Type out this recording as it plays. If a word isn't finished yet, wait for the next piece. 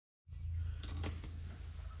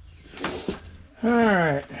All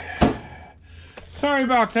right. Sorry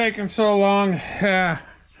about taking so long.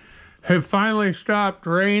 It finally stopped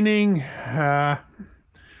raining. It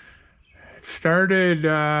started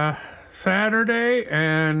Saturday,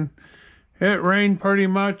 and it rained pretty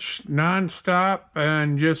much nonstop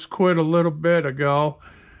and just quit a little bit ago.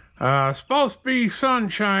 Supposed to be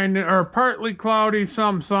sunshine, or partly cloudy,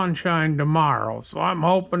 some sunshine tomorrow. So I'm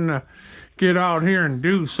hoping to get out here and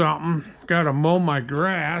do something. Gotta mow my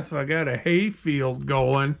grass. I got a hay field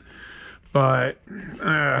going. But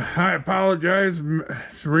I apologize.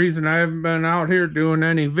 It's the reason I haven't been out here doing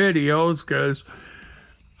any videos, because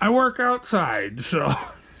I work outside. So,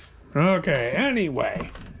 okay, anyway,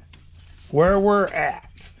 where we're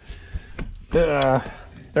at.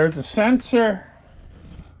 There's a sensor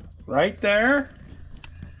right there.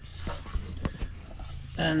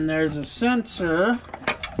 And there's a sensor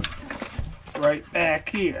right back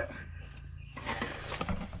here.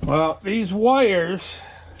 Well, these wires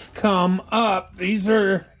come up. These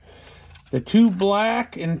are the 2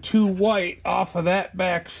 black and 2 white off of that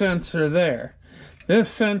back sensor there. This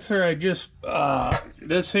sensor I just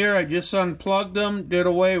unplugged them, did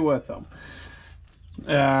away with them.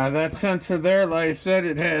 That sensor there, like I said,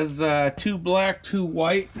 it has 2 black, 2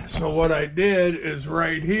 white. So what I did is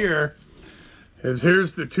right here is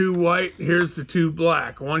here's the 2 white, here's the 2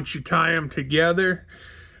 black. Once you tie them together,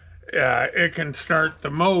 it can start the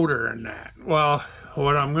motor and that. Well,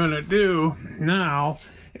 what I'm going to do now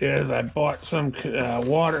is I bought some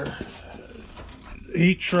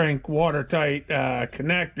heat shrink watertight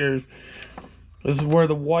connectors. This is where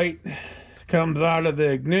the white comes out of the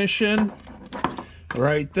ignition,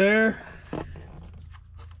 right there.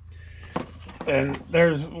 And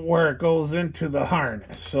there's where it goes into the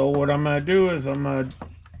harness. So what I'm going to do is I'm going to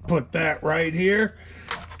put that right here.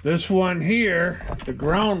 This one here, the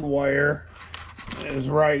ground wire, is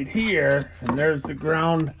right here, and there's the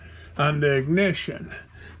ground on the ignition.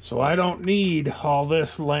 So I don't need all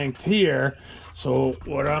this length here. So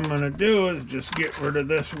what I'm going to do is just get rid of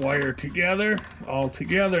this wire all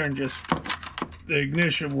together, and just the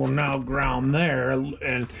ignition will now ground there,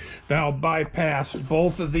 and that'll bypass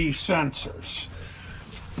both of these sensors.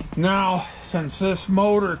 Now, since this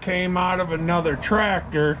motor came out of another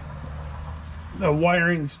tractor, the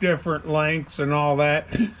wiring's different lengths and all that,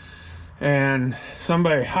 and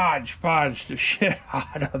somebody hodgepodged the shit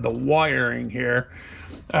out of the wiring here.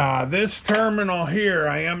 This terminal here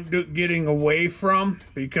I am getting away from,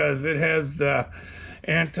 because it has the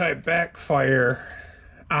anti-backfire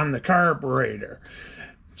on the carburetor.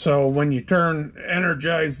 So when you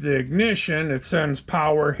energize the ignition, it sends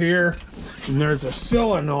power here, and there's a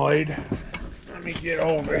solenoid. Let me get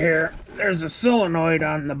over here. There's a solenoid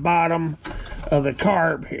on the bottom of the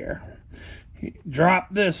carb here. You drop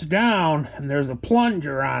this down, and there's a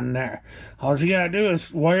plunger on there. All you gotta do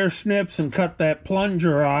is wire snips and cut that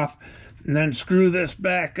plunger off, and then screw this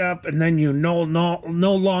back up, and then you no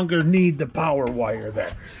longer need the power wire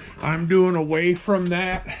there. I'm doing away from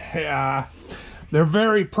that. They're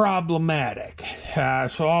very problematic.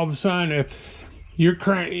 So all of a sudden, if you're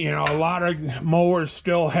cranking, a lot of mowers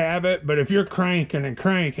still have it, but if you're cranking and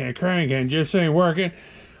cranking and cranking and just ain't working,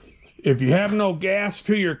 if you have no gas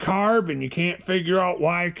to your carb and you can't figure out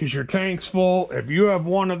why because your tank's full, if you have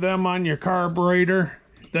one of them on your carburetor,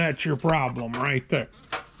 that's your problem right there.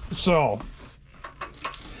 So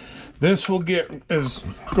this is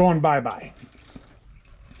going bye-bye.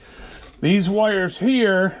 These wires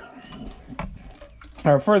here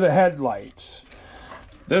are for the headlights.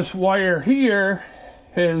 This wire here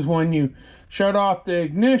is when you shut off the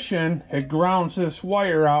ignition, it grounds this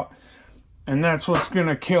wire out, and that's what's going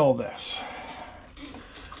to kill this.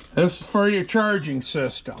 This is for your charging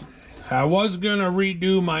system. I was going to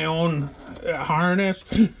redo my own harness,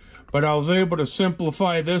 but I was able to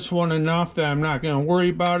simplify this one enough that I'm not going to worry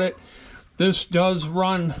about it. This does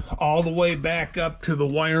run all the way back up to the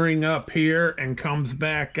wiring up here and comes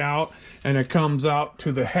back out, and it comes out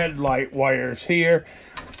to the headlight wires here.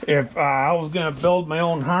 If I was going to build my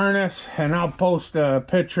own harness, and I'll post a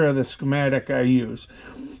picture of the schematic I use.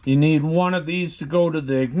 You need one of these to go to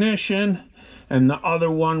the ignition, and the other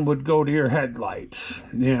one would go to your headlights,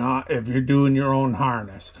 if you're doing your own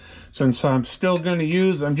harness. Since I'm still going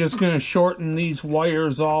to I'm just going to shorten these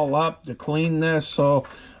wires all up to clean this, so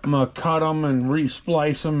I'm going to cut them and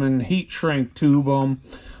resplice them and heat shrink tube them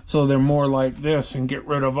so they're more like this and get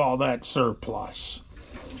rid of all that surplus.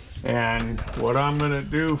 And what I'm going to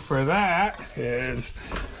do for that is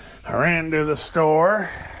I ran to the store,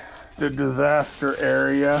 the disaster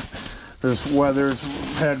area. This weather's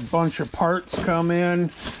had a bunch of parts come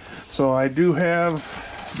in, so I do have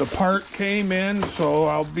the part came in, so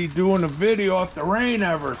I'll be doing a video if the rain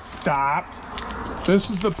ever stops. This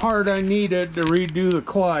is the part I needed to redo the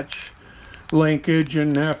clutch linkage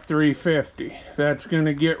in F350. That's going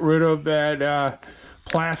to get rid of that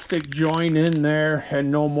plastic joint in there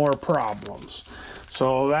and no more problems.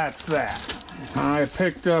 So that's that. I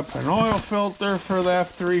picked up an oil filter for the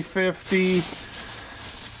F350.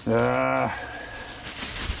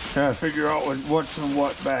 Gotta figure out what's in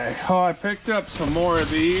what bag. Oh, I picked up some more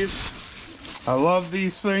of these. I love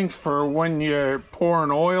these things for when you're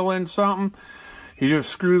pouring oil in something. You just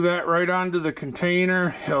screw that right onto the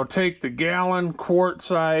container. It'll take the gallon, quart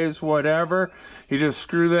size, whatever. You just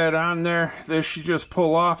screw that on there. This you just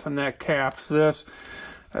pull off and that caps this.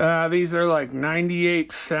 These are like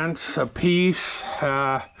 98 cents a piece.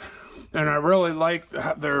 And I really like,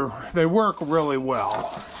 they work really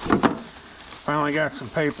well. Finally got some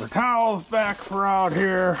paper towels back for out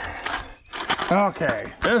here.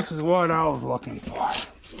 Okay, this is what I was looking for.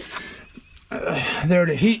 They're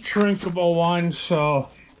the heat shrinkable ones, so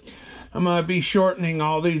I'm going to be shortening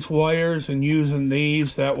all these wires and using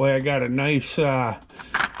these. That way I got a nice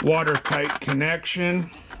watertight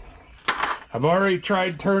connection. I've already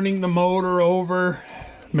tried turning the motor over,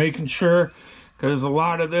 making sure, because a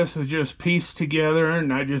lot of this is just pieced together,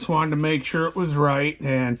 and I just wanted to make sure it was right,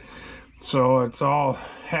 and so it's all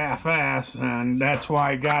half-ass, and that's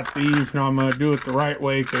why I got these. Now I'm going to do it the right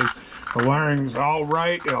way, because the wiring's all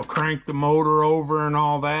right. It'll crank the motor over and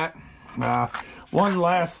all that. One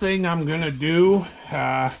last thing I'm going to do,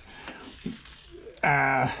 I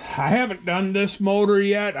haven't done this motor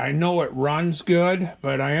yet. I know it runs good,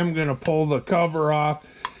 but I am going to pull the cover off,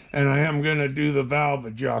 and I am going to do the valve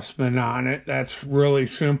adjustment on it. That's really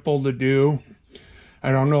simple to do. I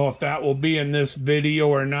don't know if that will be in this video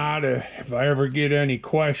or not. If I ever get any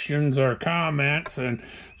questions or comments and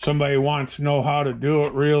somebody wants to know how to do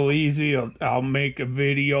it real easy, I'll make a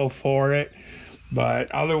video for it. But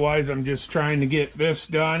otherwise, I'm just trying to get this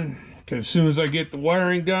done, because as soon as I get the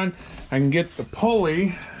wiring done, I can get the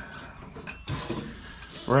pulley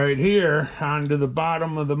right here onto the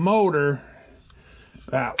bottom of the motor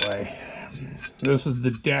that way. This is the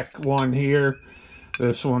deck one here.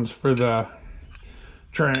 This one's for the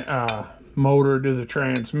motor to the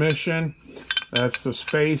transmission. That's the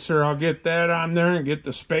spacer. I'll get that on there and get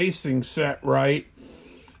the spacing set right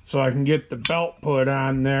so I can get the belt put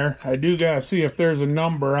on there. I do gotta see if there's a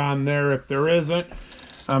number on there. If there isn't,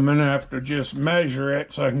 I'm gonna have to just measure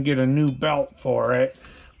it so I can get a new belt for it.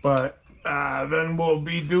 But then we'll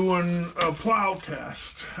be doing a plow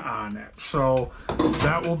test on it, so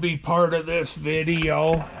that will be part of this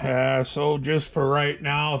video. So just for right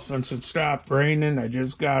now, since it stopped raining, I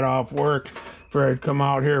just got off work before I'd come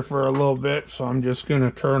out here for a little bit, so I'm just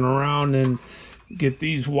gonna turn around and get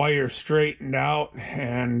these wires straightened out,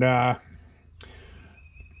 and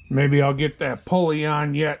maybe I'll get that pulley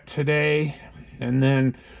on yet today, and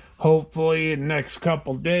then hopefully in the next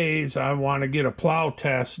couple days I want to get a plow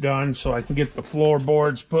test done so I can get the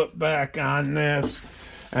floorboards put back on this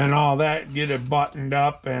and all that, get it buttoned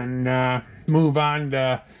up, and move on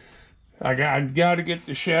to, I got to get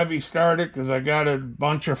the Chevy started, because I got a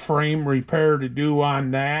bunch of frame repair to do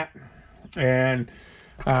on that. And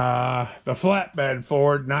the flatbed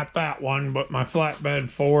Ford, not that one, but my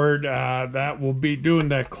flatbed Ford, that will be doing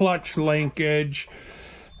the clutch linkage.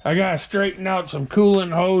 I gotta straighten out some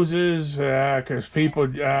coolant hoses, because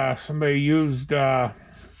somebody used, when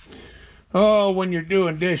you're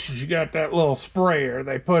doing dishes, you got that little sprayer.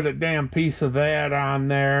 They put a damn piece of that on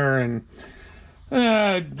there, and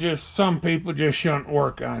just some people just shouldn't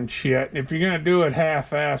work on shit. If you're gonna do it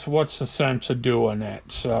half-ass, what's the sense of doing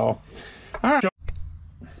it? So, all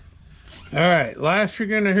right, last you're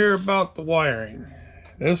gonna hear about the wiring.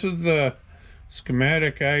 This is the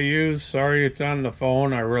schematic I use. Sorry it's on the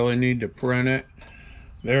phone, I really need to print it.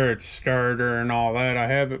 There, it's starter and all that. I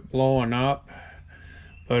have it blowing up,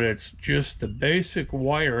 but it's just the basic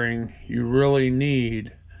wiring you really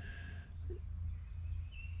need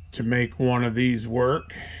to make one of these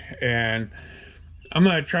work. And I'm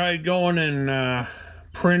gonna try going and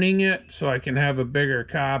printing it so I can have a bigger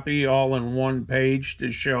copy all in one page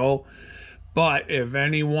to show. But if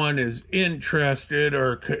anyone is interested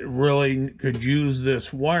or could use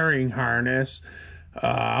this wiring harness,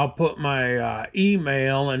 I'll put my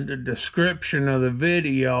email in the description of the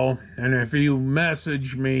video, and if you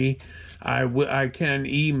message me, I can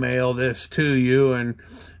email this to you, and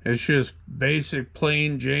it's just basic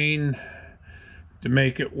plain Jane to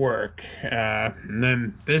make it work. And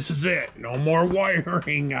then this is it. No more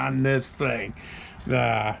wiring on this thing.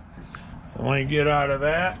 So let me get out of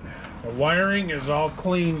that. The wiring is all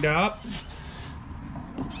cleaned up.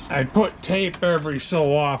 I put tape every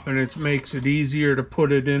so often. It makes it easier to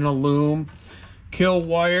put it in a loom. Kill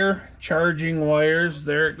wire, charging wires,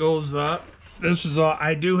 there it goes up. This is all,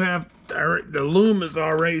 I do have, the loom is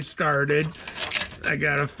already started. I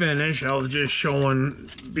gotta finish, I was just showing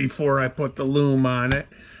before I put the loom on it.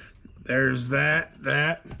 There's that.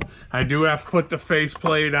 I do have to put the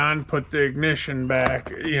faceplate on, put the ignition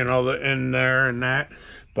back, you know, in there and that.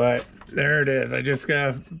 But there it is. I just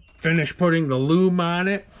gotta finish putting the loom on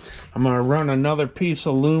it. I'm gonna run another piece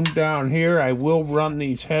of loom down here. I will run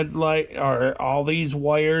these headlight, or all these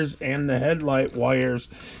wires and the headlight wires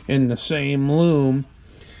in the same loom.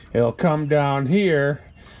 It'll come down here,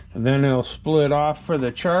 and then it'll split off for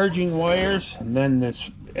the charging wires, and then this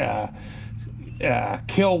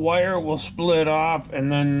kill wire will split off,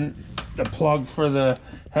 and then the plug for the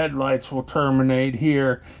headlights will terminate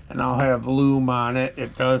here, and I'll have loom on it.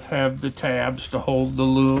 It does have the tabs to hold the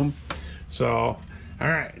loom. So, all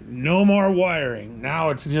right, no more wiring. Now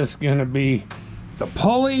it's just gonna be the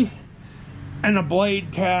pulley and a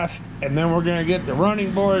blade test, and then we're gonna get the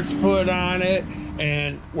running boards put on it,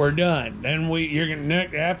 and we're done. Then you're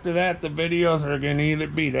gonna, after that, the videos are gonna either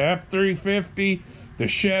be the F350, the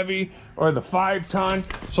Chevy, or the 5-ton,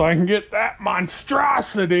 so I can get that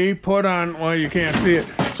monstrosity put on, well, you can't see it,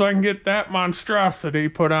 so I can get that monstrosity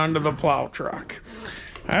put onto the plow truck.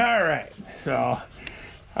 All right, so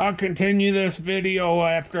I'll continue this video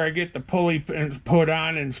after I get the pulley put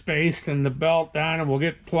on and spaced and the belt on, and we'll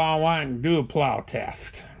get the plow on and do a plow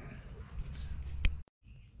test.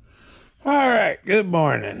 All right, good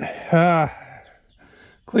morning.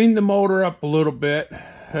 Cleaned the motor up a little bit.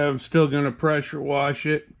 I'm still going to pressure wash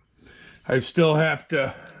it. I still have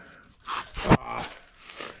to,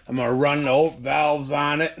 I'm going to run the valves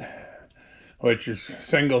on it, which is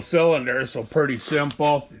single cylinder, so pretty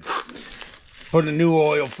simple. Put a new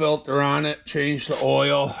oil filter on it, change the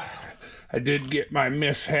oil. I did get my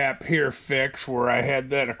mishap here fixed where I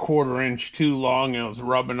had that a 1/4 inch too long and it was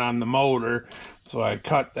rubbing on the motor. So I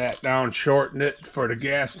cut that down, shortened it for the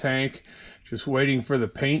gas tank. Just waiting for the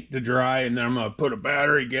paint to dry, and then I'm gonna put a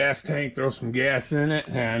battery gas tank, throw some gas in it,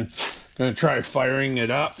 and gonna try firing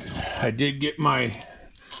it up. I did get my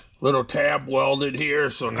little tab welded here,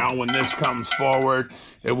 so now when this comes forward,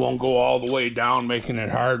 it won't go all the way down, making it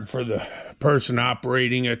hard for the person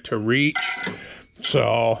operating it to reach.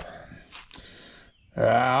 So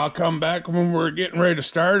I'll come back when we're getting ready to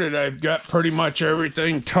start it. I've got pretty much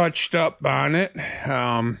everything touched up on it.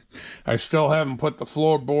 I still haven't put the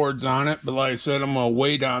floorboards on it, but like I said, I'm gonna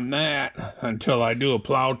wait on that until I do a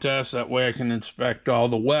plow test. That way I can inspect all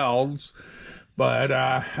the welds. But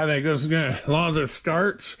I think this is gonna, as long as it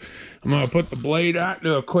starts, I'm gonna put the blade out,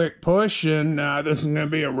 do a quick push, and this is gonna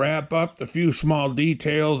be a wrap up. The few small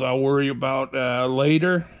details I'll worry about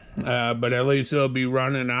later. But at least it'll be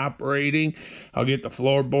running, operating. I'll get the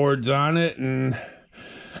floorboards on it, and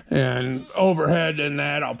overhead and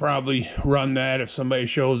that, I'll probably run that if somebody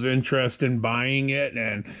shows interest in buying it.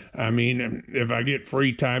 And I mean, if I get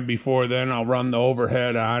free time before then, I'll run the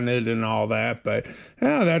overhead on it and all that. But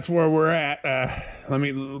yeah, that's where we're at. Let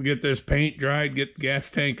me get this paint dried, get the gas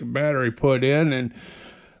tank and battery put in, and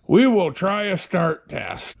we will try a start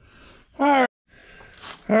test. All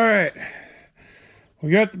right. We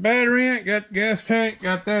got the battery in it, got the gas tank,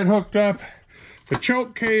 got that hooked up. The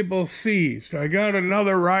choke cable's seized. I got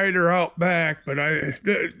another rider out back, but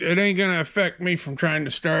it ain't gonna affect me from trying to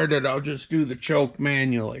start it. I'll just do the choke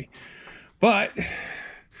manually. But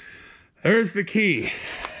there's the key.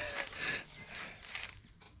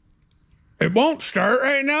 It won't start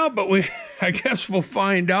right now, but I guess we'll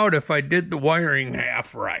find out if I did the wiring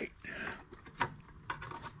half right.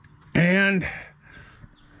 And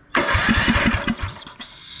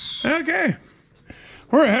okay,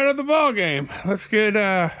 we're ahead of the ball game. Let's get,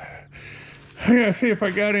 I gotta see if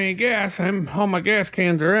I got any gas. All my gas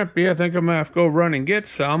cans are empty. I think I'm gonna have to go run and get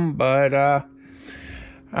some, but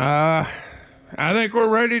I think we're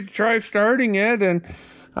ready to try starting it, and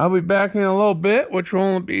I'll be back in a little bit, which will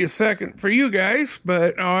only be a second for you guys,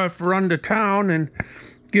 but I'll have to run to town and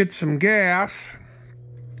get some gas,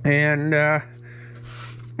 and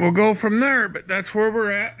we'll go from there. But that's where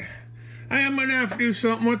we're at. I am going to have to do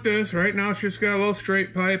something with this. Right now it's just got a little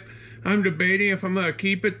straight pipe. I'm debating if I'm going to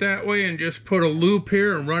keep it that way and just put a loop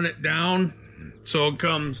here and run it down so it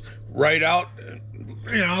comes right out,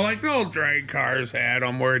 you know, like the old drag cars had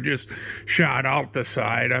them where it just shot out the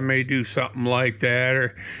side. I may do something like that,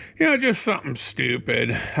 or, you know, just something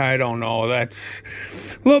stupid. I don't know. That's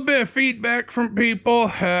a little bit of feedback from people,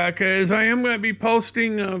 because I am going to be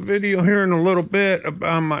posting a video here in a little bit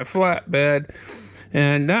on my flatbed.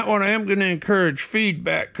 And that one I am going to encourage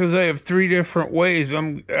feedback, because I have 3 different ways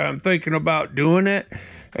I'm thinking about doing it.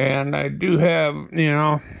 And I do have, you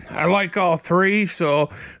know, I like all 3, so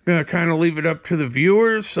I'm going to kind of leave it up to the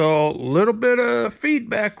viewers. So a little bit of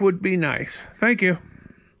feedback would be nice. Thank you.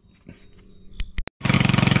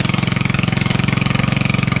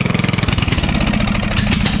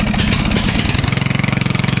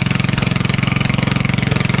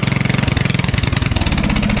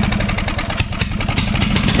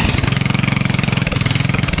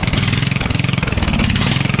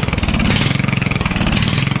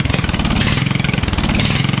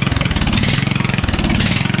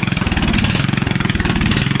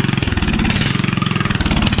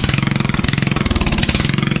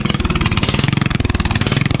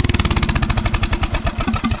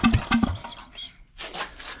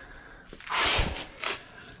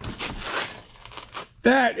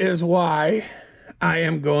 That is why I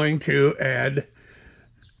am going to add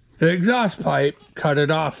the exhaust pipe, cut it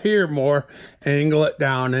off here more, angle it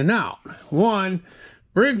down and out. One,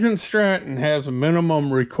 Briggs & Stratton has a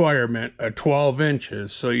minimum requirement of 12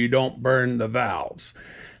 inches so you don't burn the valves.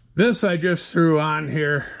 This I just threw on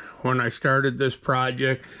here when I started this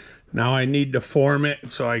project. Now I need to form it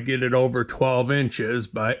so I get it over 12 inches,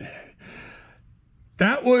 but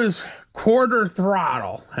that was quarter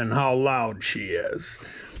throttle and how loud she is.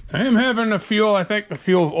 I am having the fuel, I think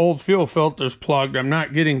the old fuel filter's plugged. I'm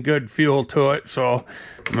not getting good fuel to it, so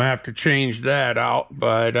I'm gonna have to change that out.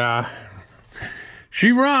 But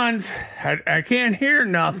she runs. I can't hear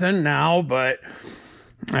nothing now, but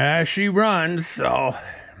she runs, so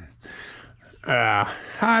I'm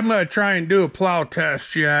gonna try and do a plow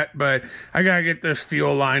test yet, but I gotta get this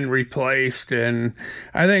fuel line replaced, and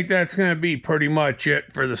I think that's gonna be pretty much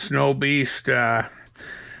it for the snowbeast.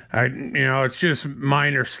 You know, it's just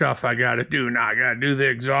minor stuff I gotta do now. I gotta do the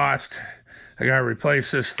exhaust, I gotta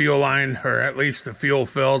replace this fuel line, or at least the fuel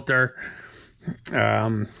filter.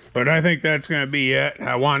 But I think that's going to be it.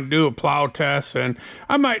 I want to do a plow test, and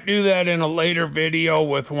I might do that in a later video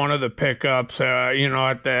with one of the pickups, you know,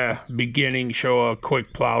 at the beginning, show a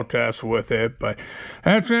quick plow test with it. But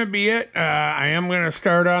that's going to be it. I am going to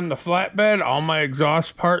start on the flatbed. All my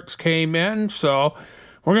exhaust parts came in, so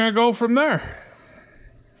we're going to go from there.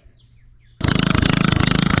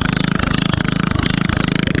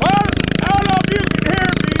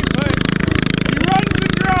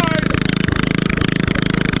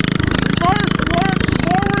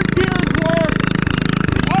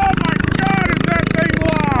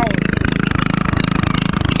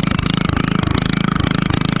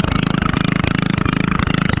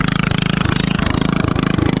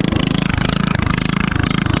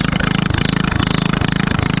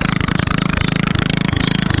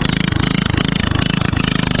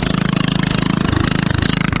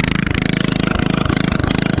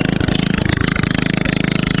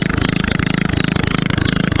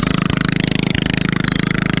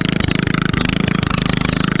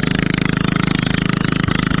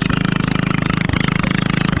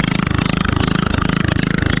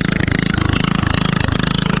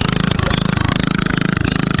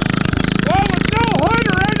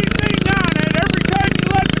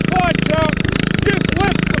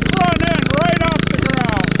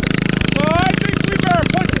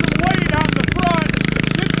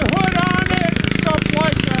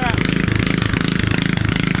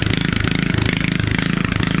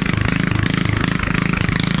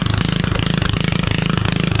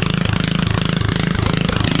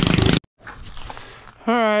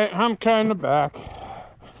 Alright, I'm kind of back.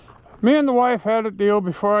 Me and the wife had a deal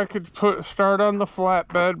before I could start on the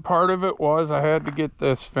flatbed. Part of it was I had to get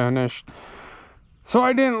this finished. So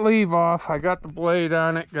I didn't leave off. I got the blade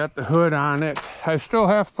on it, got the hood on it. I still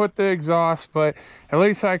have to put the exhaust, but at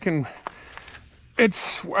least I can,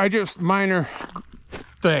 I just minor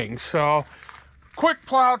things. So, quick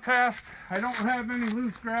plow test. I don't have any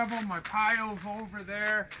loose gravel. My pile's over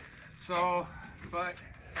there. So, but,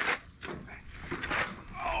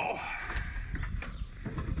 oh.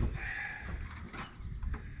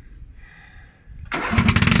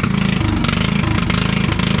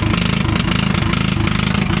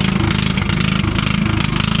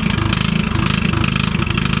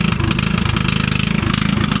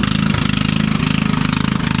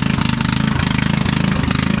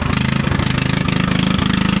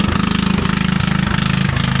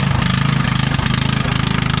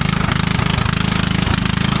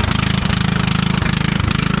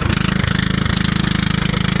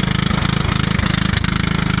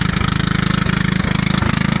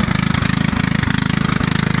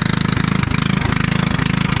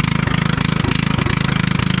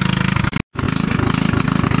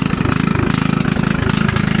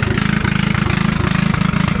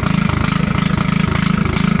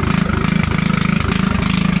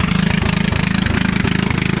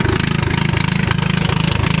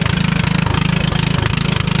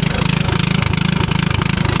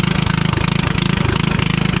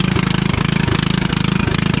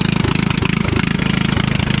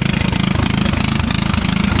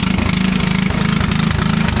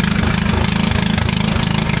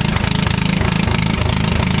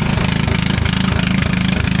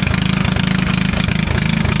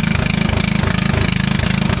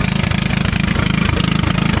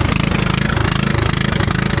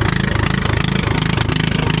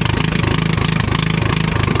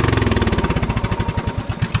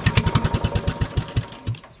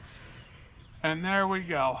 And there we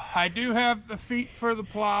go. I do have the feet for the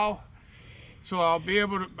plow, so I'll be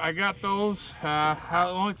able to, I got those. The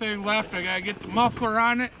only thing left, I gotta get the muffler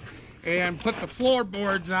on it and put the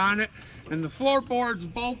floorboards on it. And the floorboards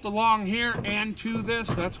bolt along here and to this.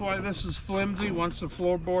 That's why this is flimsy. Once the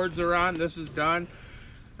floorboards are on, this is done.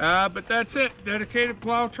 But that's it. Dedicated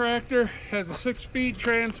plow tractor. Has a 6-speed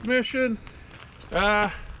transmission.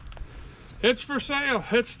 It's for sale.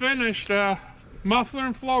 It's finished. Muffler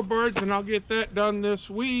and floorboards, and I'll get that done this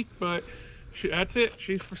week. But that's it.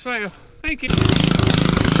 She's for sale. Thank you.